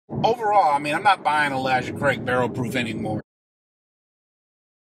overall, I mean, I'm not buying Elijah Craig barrel proof anymore.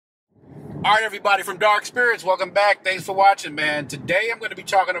 All right, everybody from Dark Spirits, welcome back. Thanks for watching, man. Today I'm going to be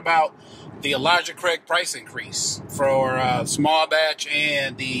talking about the Elijah Craig price increase for small batch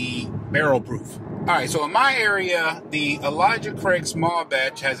and the barrel proof. All right, so in my area, the Elijah Craig small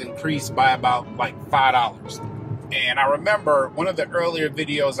batch has increased by about like $5. And I remember one of the earlier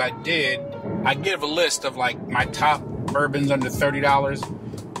videos I did, I give a list of like my top bourbons under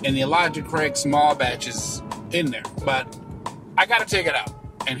 $30, and the Elijah Craig small batch is in there. But I got to take it out,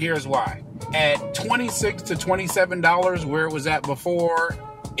 and here's why. At $26 to $27, where it was at before,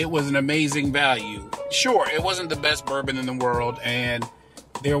 it was an amazing value. Sure, it wasn't the best bourbon in the world, and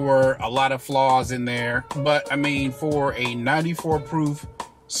there were a lot of flaws in there. But, I mean, for a 94 proof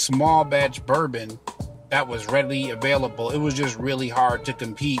small batch bourbon that was readily available, it was just really hard to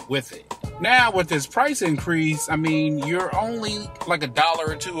compete with it. Now, with this price increase, I mean, you're only like $1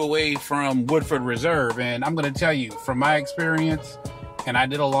 or $2 away from Woodford Reserve. And I'm going to tell you, from my experience, and I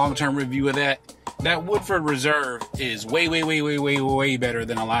did a long-term review of that Woodford Reserve is way better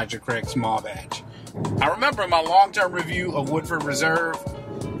than Elijah Craig small batch. I remember in my long-term review of Woodford Reserve,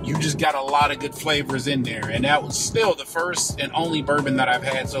 you just got a lot of good flavors in there. And that was still the first and only bourbon that I've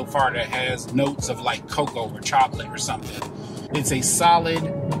had so far that has notes of like cocoa or chocolate or something. It's a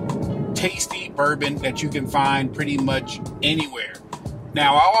solid, tasty bourbon that you can find pretty much anywhere.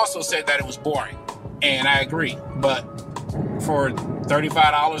 Now, I also said that it was boring, and I agree. But for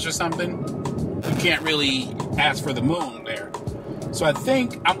 $35 or something, you can't really ask for the moon there. So I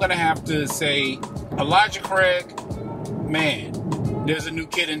think I'm going to have to say Elijah Craig, man, there's a new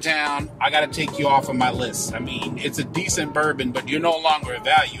kid in town. I got to take you off of my list. I mean, it's a decent bourbon, but you're no longer a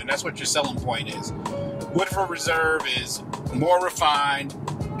value, and that's what your selling point is. Woodford Reserve is more refined,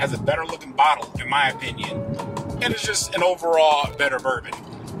 has a better looking bottle, in my opinion, and it's just an overall better bourbon.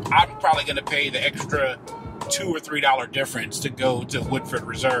 I'm probably going to pay the extra $2 or $3 difference to go to Woodford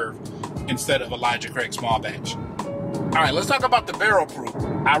Reserve instead of Elijah Craig small batch. All right, let's talk about the barrel proof.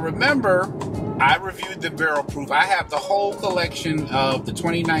 I remember I reviewed the barrel proof. I have the whole collection of the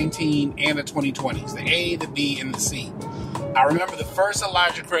 2019 and the 2020s, the A, the B, and the C. I remember the first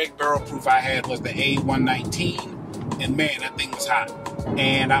Elijah Craig barrel proof I had was the A119, and man, that thing was hot.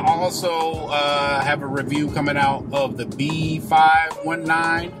 And I also have a review coming out of the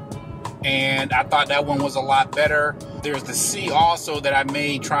B519, and I thought that one was a lot better. There's the C also that I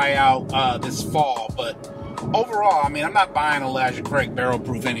may try out this fall, but overall, I mean, I'm not buying Elijah Craig barrel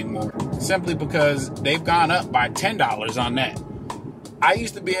proof anymore, simply because they've gone up by $10 on that. I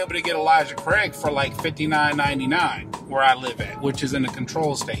used to be able to get Elijah Craig for like $59.99 where I live at, which is in a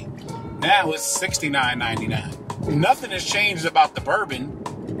control state. Now it's $69.99. Nothing has changed about the bourbon.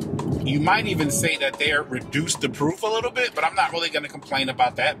 You might even say that they reduced the proof a little bit, but I'm not really going to complain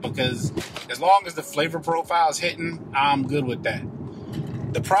about that because as long as the flavor profile is hitting, I'm good with that.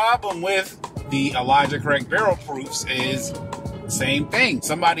 The problem with the Elijah Craig barrel proofs is same thing.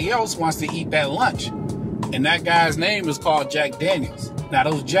 Somebody else wants to eat that lunch, and that guy's name is called Jack Daniels. Now,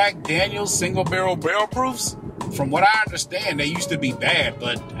 those Jack Daniels single barrel proofs, from what I understand, they used to be bad,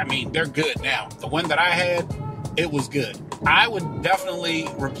 but I mean, they're good now. The one that I had, it was good. I would definitely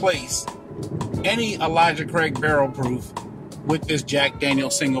replace any Elijah Craig barrel proof with this Jack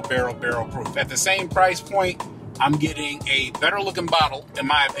Daniels single barrel proof. At the same price point, I'm getting a better looking bottle, in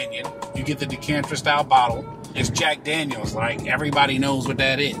my opinion. You get the decanter style bottle. It's Jack Daniels, like everybody knows what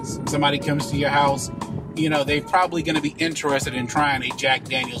that is. Somebody comes to your house, you know, they're probably going to be interested in trying a Jack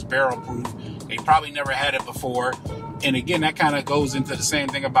Daniels barrel proof. They probably never had it before. And again, that kind of goes into the same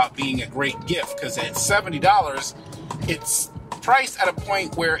thing about being a great gift, because at $70, it's priced at a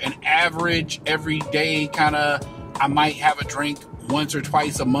point where an average, everyday kind of, I might have a drink once or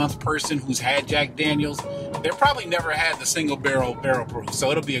twice a month person who's had Jack Daniels, they probably never had the single barrel proof. So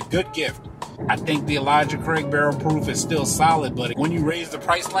it'll be a good gift. I think the Elijah Craig barrel proof is still solid, but when you raise the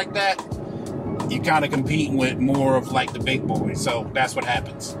price like that, you're kind of competing with more of like the big boys. So that's what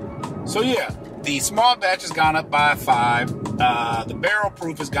happens. So yeah, the small batch has gone up by 5. The barrel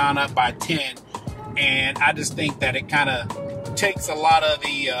proof has gone up by 10. And I just think that it kind of takes a lot of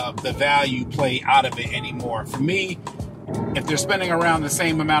the value play out of it anymore. For me, if they're spending around the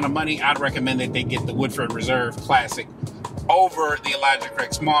same amount of money, I'd recommend that they get the Woodford Reserve Classic over the Elijah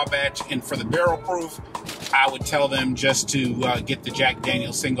Craig small batch. And for the barrel proof, I would tell them just to get the Jack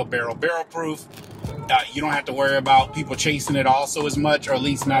Daniel's single barrel proof. You don't have to worry about people chasing it also as much, or at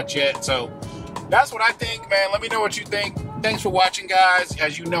least not yet. So that's what I think, man. Let me know what you think. Thanks for watching, guys.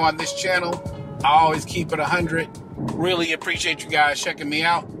 As you know, on this channel, I always keep it 100. Really appreciate you guys checking me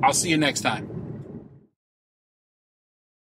out. I'll see you next time.